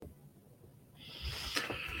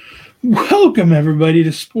Welcome, everybody,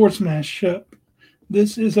 to Sports Mashup.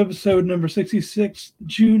 This is episode number 66,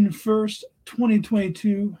 June 1st,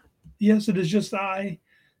 2022. Yes, it is just I.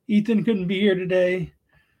 Ethan couldn't be here today,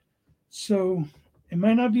 so it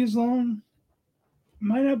might not be as long,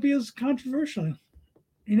 might not be as controversial.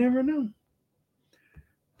 You never know.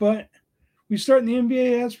 But we start in the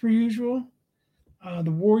NBA as per usual. The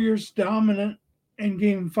Warriors dominant in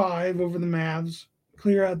game 5 over the Mavs,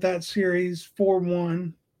 clear out that series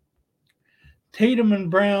 4-1. Tatum and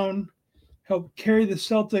Brown helped carry the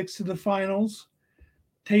Celtics to the finals.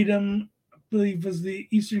 Tatum, I believe, was the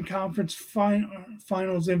Eastern Conference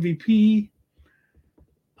Finals MVP.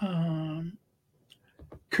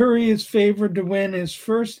 Curry is favored to win his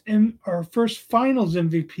first Finals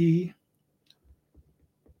MVP,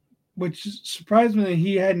 which surprised me that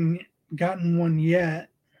he hadn't gotten one yet.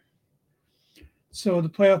 So the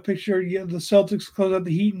playoff picture, the Celtics close out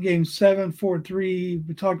the Heat in Game 7, 4-3.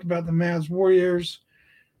 We talked about the Mavs Warriors.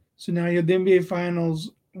 So now you have the NBA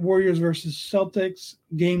Finals, Warriors versus Celtics.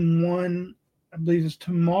 Game 1, I believe, is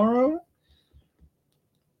tomorrow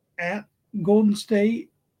at Golden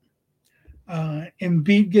State.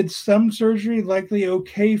 Embiid gets some surgery, likely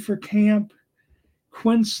okay for camp.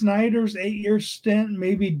 Quinn Snyder's 8-year stint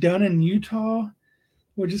may be done in Utah,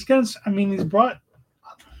 which is kind of, he's brought,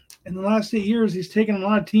 in the last 8 years, he's taken a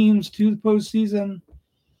lot of teams to the postseason.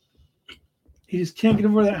 He just can't get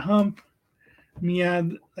over that hump.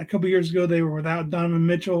 A couple years ago, they were without Donovan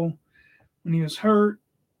Mitchell when he was hurt.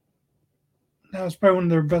 That was probably one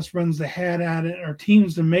of their best runs they had at it, or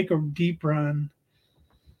teams to make a deep run.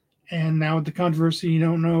 And now with the controversy, you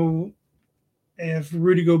don't know if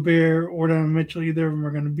Rudy Gobert or Donovan Mitchell, either of them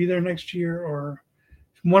are going to be there next year, or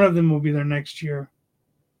one of them will be there next year.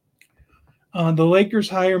 The Lakers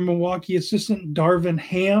hire Milwaukee assistant Darvin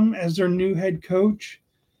Ham as their new head coach.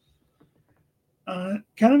 Kind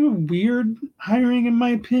of a weird hiring, in my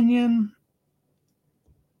opinion.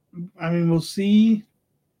 We'll see.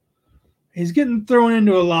 He's getting thrown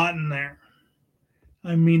into a lot in there.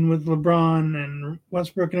 With LeBron and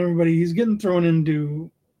Westbrook and everybody, he's getting thrown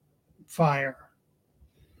into fire.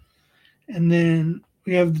 And then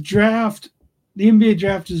we have the draft. The NBA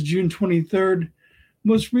draft is June 23rd.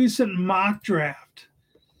 Most recent mock draft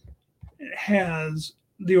has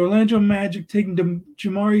the Orlando Magic taking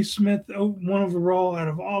Jamari Smith, 1 overall out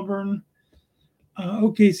of Auburn.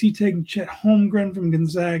 OKC taking Chet Holmgren from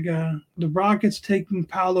Gonzaga. The Rockets taking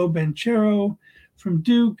Paolo Banchero from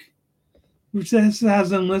Duke, which has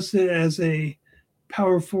them listed as a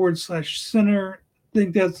power forward / center. I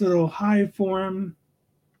think that's a little high for him.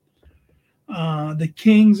 The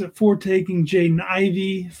Kings at 4 taking Jaden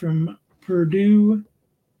Ivey from Purdue.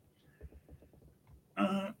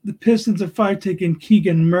 The Pistons at 5 taking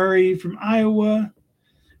Keegan Murray from Iowa.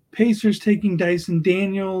 Pacers taking Dyson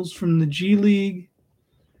Daniels from the G League.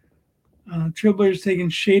 Trailblazers taking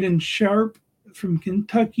Shaedon Sharp from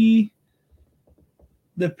Kentucky.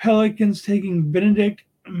 The Pelicans taking Benedict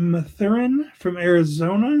Mathurin from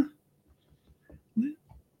Arizona.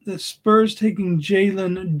 The Spurs taking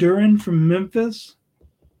Jalen Duren from Memphis.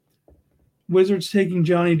 Wizards taking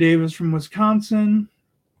Johnny Davis from Wisconsin.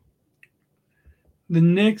 The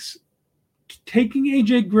Knicks taking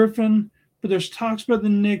AJ Griffin, but there's talks about the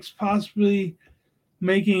Knicks possibly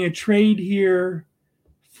making a trade here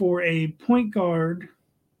for a point guard,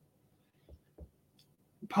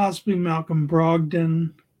 possibly Malcolm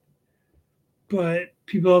Brogdon. But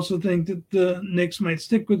people also think that the Knicks might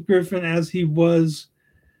stick with Griffin, as he was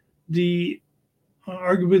the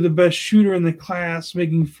arguably the best shooter in the class,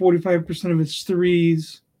 making 45% of his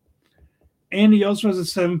threes. And he also has a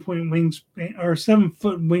 7-foot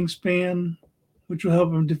wingspan, which will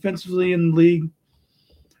help him defensively in the league.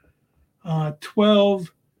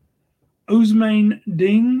 12, Ousmane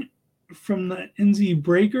Ding from the NZ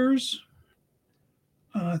Breakers.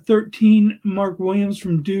 13, Mark Williams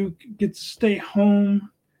from Duke gets to stay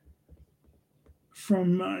home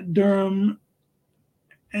from Durham.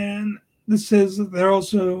 And this says that they're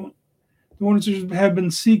also, the Hornets have been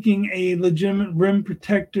seeking a legitimate rim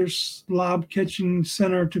protector, lob catching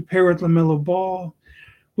center to pair with LaMelo Ball,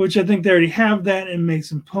 which I think they already have that in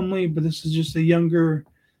Mason Plumlee, but this is just a younger,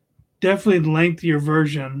 definitely lengthier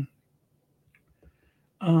version.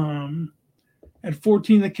 At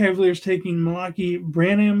 14, the Cavaliers taking Malaki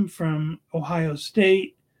Branham from Ohio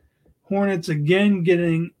State. Hornets again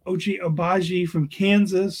getting Ochai Agbaji from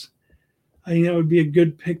Kansas. I think that would be a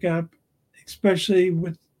good pickup, especially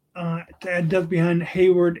with to add depth behind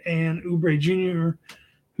Hayward and Oubre Jr.,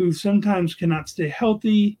 who sometimes cannot stay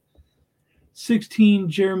healthy. 16,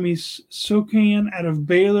 Jeremy Sochan out of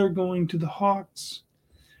Baylor going to the Hawks.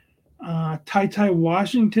 Ty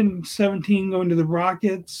Washington, 17, going to the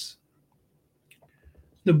Rockets.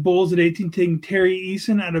 The Bulls at 18 taking Terry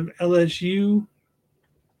Eason out of LSU.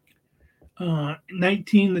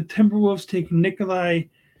 19, the Timberwolves taking Nikolai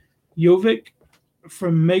Jovic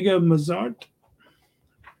from Mega Mazart.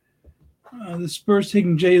 The Spurs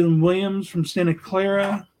taking Jalen Williams from Santa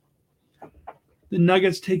Clara. The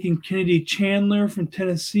Nuggets taking Kennedy Chandler from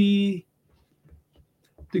Tennessee.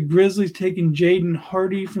 The Grizzlies taking Jaden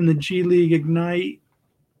Hardy from the G League Ignite.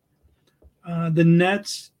 The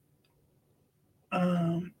Nets,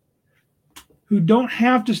 who don't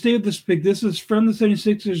have to stay with this pick. This is from the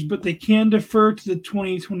 76ers, but they can defer to the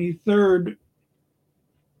 2023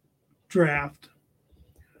 draft.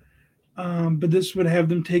 But this would have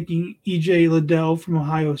them taking E.J. Liddell from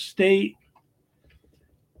Ohio State.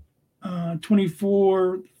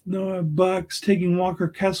 24, the Bucks taking Walker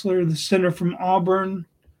Kessler, the center from Auburn.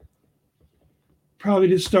 Probably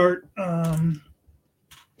to start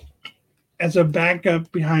as a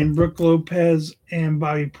backup behind Brook Lopez and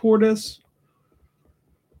Bobby Portis.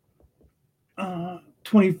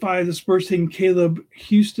 25, the Spurs taking Caleb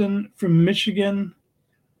Houston from Michigan.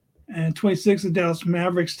 And 26, the Dallas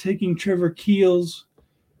Mavericks taking Trevor Keels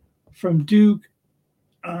from Duke,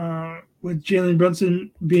 with Jalen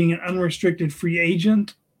Brunson being an unrestricted free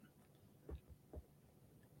agent.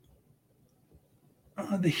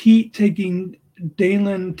 The Heat taking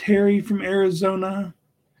Dalen Terry from Arizona.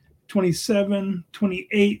 27,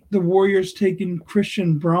 28, the Warriors taking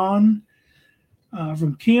Christian Braun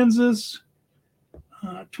from Kansas.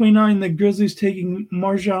 29, the Grizzlies taking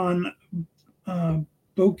Marjan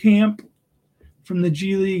Beauchamp from the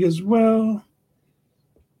G League as well.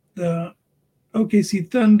 The OKC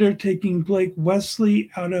Thunder taking Blake Wesley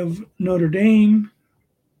out of Notre Dame.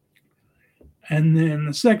 And then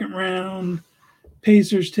the second round,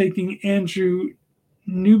 Pacers taking Andrew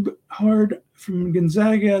Newhard from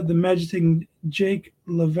Gonzaga. The Magic taking Jake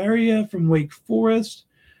Lavaria from Wake Forest.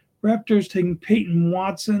 Raptors taking Peyton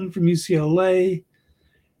Watson from UCLA.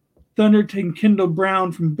 Thunder taking Kendall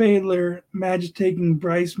Brown from Baylor. Magic taking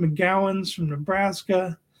Bryce McGowens from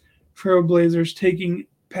Nebraska. Trailblazers taking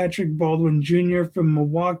Patrick Baldwin Jr. from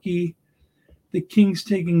Milwaukee. The Kings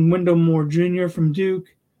taking Wendell Moore Jr. from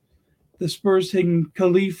Duke. The Spurs taking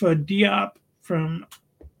Khalifa Diop from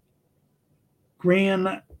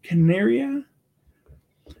Gran Canaria.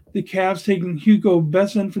 The Cavs taking Hugo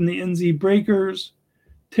Besson from the NZ Breakers.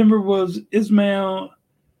 Timberwolves Ismail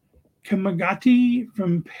Kamagati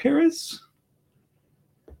from Paris.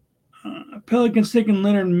 Pelicans taking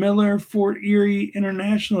Leonard Miller, Fort Erie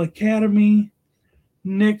International Academy.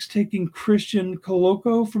 Knicks taking Christian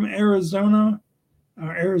Koloko from Arizona.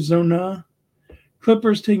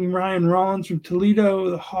 Clippers taking Ryan Rollins from Toledo.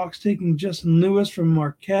 The Hawks taking Justin Lewis from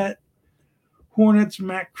Marquette. Hornets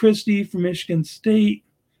Matt Christie from Michigan State.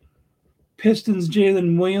 Pistons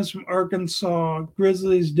Jalen Williams from Arkansas.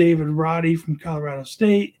 Grizzlies David Roddy from Colorado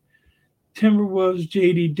State. Timberwolves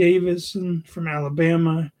J.D. Davison from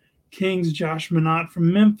Alabama. Kings Josh Minott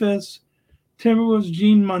from Memphis. Timberwolves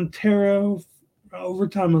Gene Montero,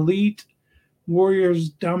 Overtime Elite. Warriors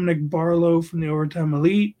Dominic Barlow from the Overtime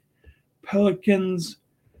Elite. Pelicans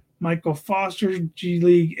Michael Foster, G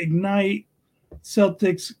League Ignite.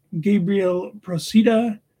 Celtics Gabriel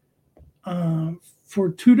Procida.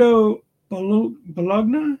 Fortudo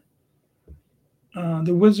Bologna.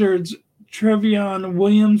 The Wizards Trevion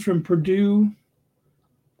Williams from Purdue.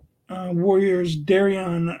 Warriors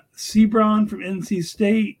Darion Sebron from NC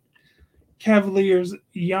State. Cavaliers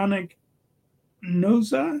Yannick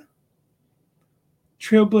Noza.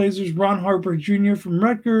 Trailblazers Ron Harper Jr. from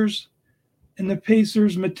Rutgers. And the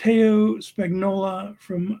Pacers Matteo Spagnola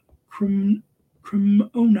from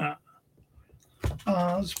Cremona.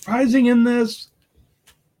 Surprising in this,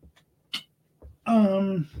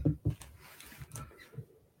 no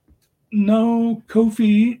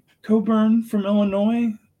Kofi Coburn from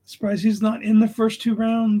Illinois. Surprised he's not in the first two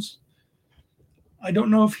rounds. I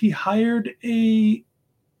don't know if he hired a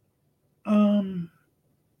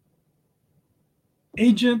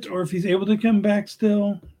agent or if he's able to come back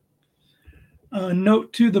still.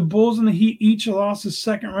 Note 2, the Bulls and the Heat each lost a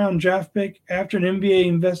second-round draft pick after an NBA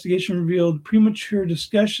investigation revealed premature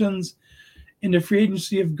discussions into free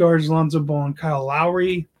agency of guards Lonzo Ball and Kyle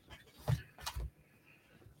Lowry.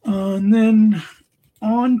 And then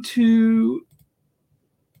on to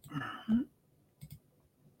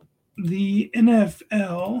the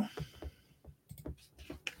NFL.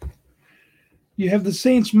 You have the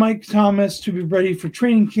Saints' Mike Thomas to be ready for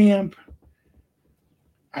training camp.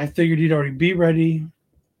 I figured he'd already be ready.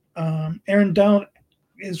 Aaron Donald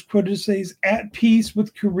is quoted to say he's at peace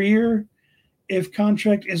with career if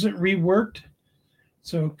contract isn't reworked.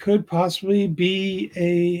 So it could possibly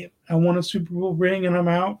be I won a Super Bowl ring and I'm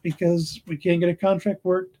out because we can't get a contract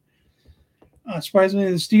worked. Surprisingly,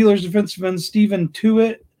 the Steelers defensive end Stephen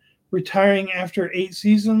Tuitt retiring after 8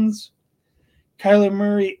 seasons. Kyler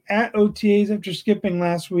Murray at OTAs after skipping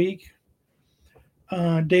last week.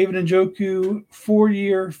 David Njoku,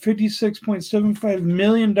 4-year, $56.75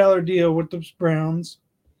 million deal with the Browns.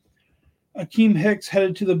 Akeem Hicks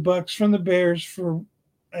headed to the Bucs from the Bears for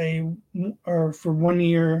 1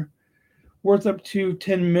 year, worth up to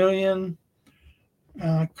 $10 million.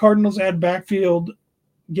 Cardinals add backfield,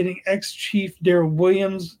 getting ex-Chief Darrell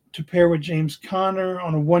Williams to pair with James Conner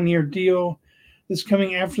on a 1-year deal. This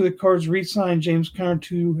coming after the Cards re-signed James Conner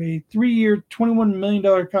to a 3-year, $21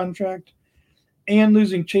 million contract,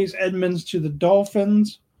 and Chase Edmonds to the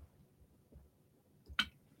Dolphins.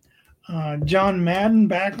 John Madden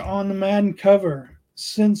back on the Madden cover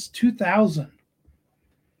since 2000.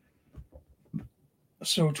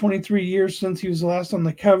 So 23 years since he was last on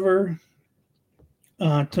the cover.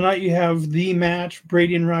 Tonight you have the match,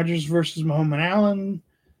 Brady and Rodgers versus Muhammad Allen.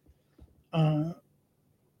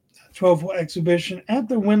 12-hole exhibition at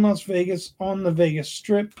the Wynn Las Vegas on the Vegas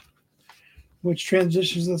Strip, which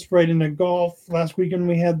transitions us right into golf. Last weekend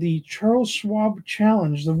we had the Charles Schwab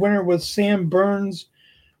Challenge. The winner was Sam Burns.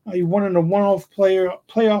 He won in a one-off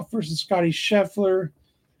playoff versus Scotty Scheffler.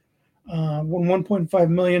 Won $1.5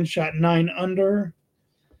 million, shot 9 under.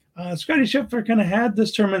 Scotty Scheffler kind of had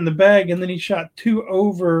this tournament in the bag, and then he shot 2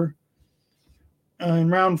 over in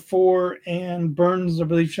round 4, and Burns, I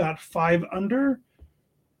believe, shot 5 under.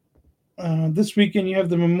 This weekend you have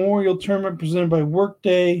the Memorial Tournament presented by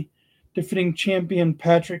Workday, defending champion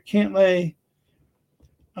Patrick Cantlay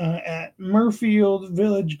at Murfield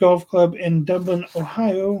Village Golf Club in Dublin,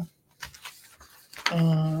 Ohio.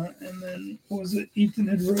 And then, what was it Ethan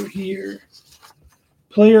had wrote here?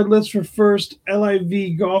 Player list for first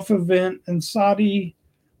LIV golf event and Saudi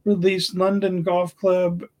released London Golf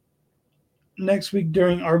Club next week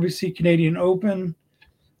during RBC Canadian Open.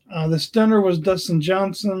 The stunner was Dustin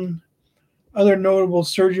Johnson. Other notable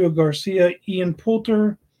Sergio Garcia, Ian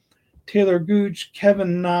Poulter, Taylor Gooch,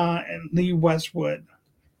 Kevin Na, and Lee Westwood.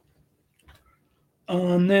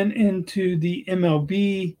 And then into the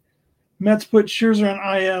MLB. Mets put Scherzer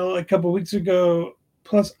on IL a couple weeks ago,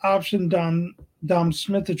 plus option Dom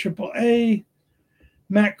Smith to AAA.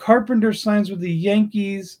 Matt Carpenter signs with the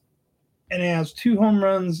Yankees and has 2 home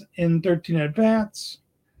runs in 13 at-bats.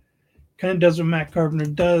 Kind of does what Matt Carpenter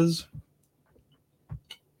does.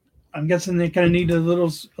 I'm guessing they kind of need a little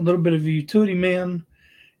bit of a utility man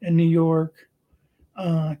in New York.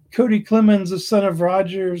 Cody Clemens, the son of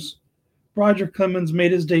Roger Clemens,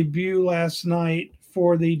 made his debut last night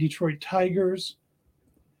for the Detroit Tigers.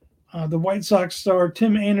 The White Sox star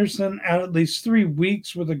Tim Anderson out at least 3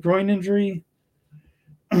 weeks with a groin injury.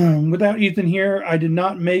 Without Ethan here, I did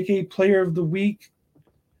not make a player of the week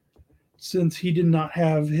since he did not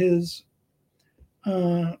have his.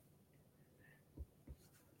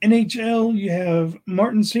 NHL, you have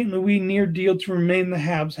Martin St. Louis near deal to remain the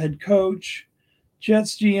Habs head coach.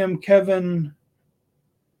 Jets GM Kevin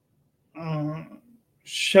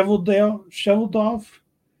Sheveldoff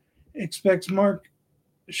expects Mark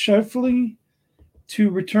Scheifele to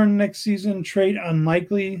return next season. Trade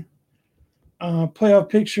unlikely. Playoff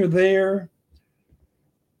picture there.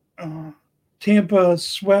 Tampa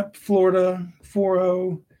swept Florida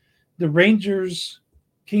 4-0. The Rangers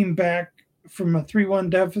came back from a 3-1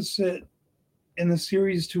 deficit in the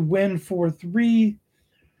series to win 4-3.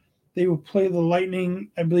 They will play the Lightning.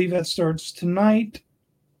 I believe that starts tonight.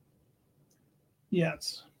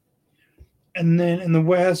 Yes. And then in the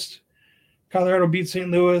West, Colorado beat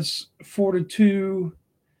St. Louis 4-2.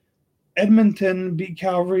 Edmonton beat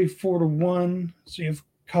Calgary 4-1. So you have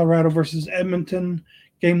Colorado versus Edmonton.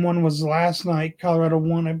 Game 1 was last night. Colorado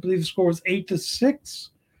won. I believe the score was 8-6.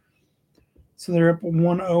 So they're up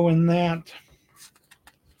 1-0 in that.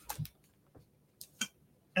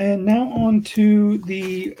 And now on to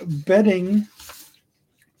the betting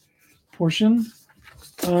portion.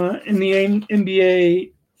 In the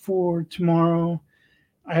NBA for tomorrow,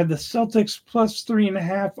 I have the Celtics plus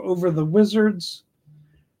 3.5 over the Wizards.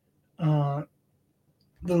 The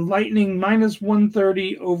Lightning minus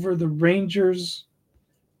 130 over the Rangers.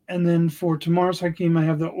 And then for tomorrow's game, I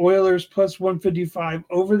have the Oilers plus 155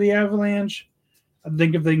 over the Avalanche. I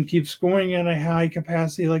think if they can keep scoring at a high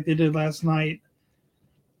capacity like they did last night,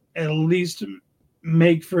 at least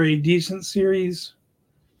make for a decent series.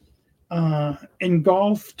 In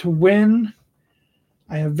golf, to win,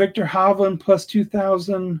 I have Victor Hovland plus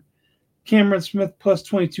 2,000, Cameron Smith plus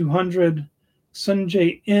 2,200,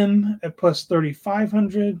 Sanjay M at plus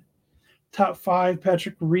 3,500. Top 5,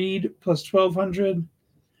 Patrick Reed plus 1,200.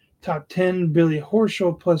 Top 10, Billy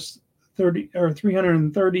Horschel plus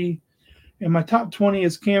 330. And my top 20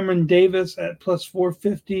 is Cameron Davis at plus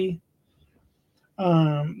 450.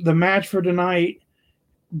 The match for tonight,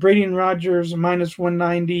 Brady and Rodgers minus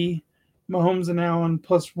 190. Mahomes and Allen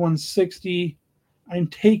plus 160. I'm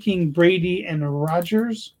taking Brady and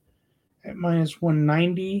Rodgers at minus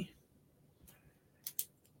 190.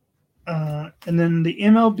 And then the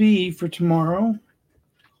MLB for tomorrow,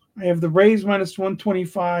 I have the Rays minus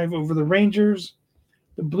 125 over the Rangers,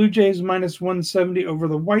 the Blue Jays minus 170 over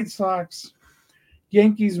the White Sox,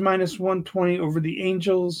 Yankees minus 120 over the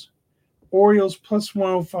Angels, Orioles plus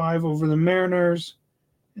 105 over the Mariners,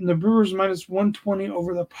 and the Brewers minus 120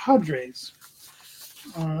 over the Padres.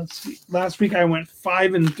 Let's see. Last week I went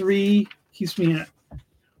 5-3, keeps me at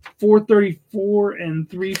 434 and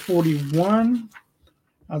 341.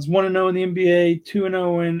 I was 1-0 in the NBA,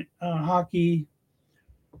 2-0 in hockey,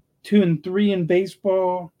 2-3 in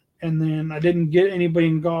baseball, and then I didn't get anybody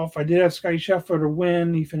in golf. I did have Scottie Scheffler to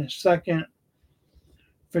win. He finished second.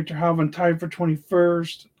 Victor Hovland tied for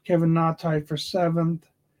 21st. Kevin Na tied for 7th.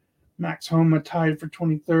 Max Homa tied for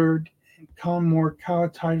 23rd. And Colin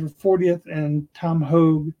Morikawa tied for 40th. And Tom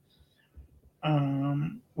Hogue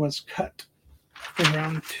was cut for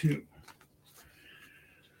round 2.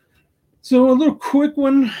 So a little quick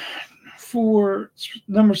one for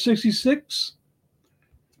number 66.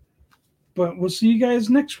 But we'll see you guys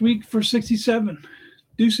next week for 67.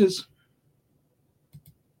 Deuces.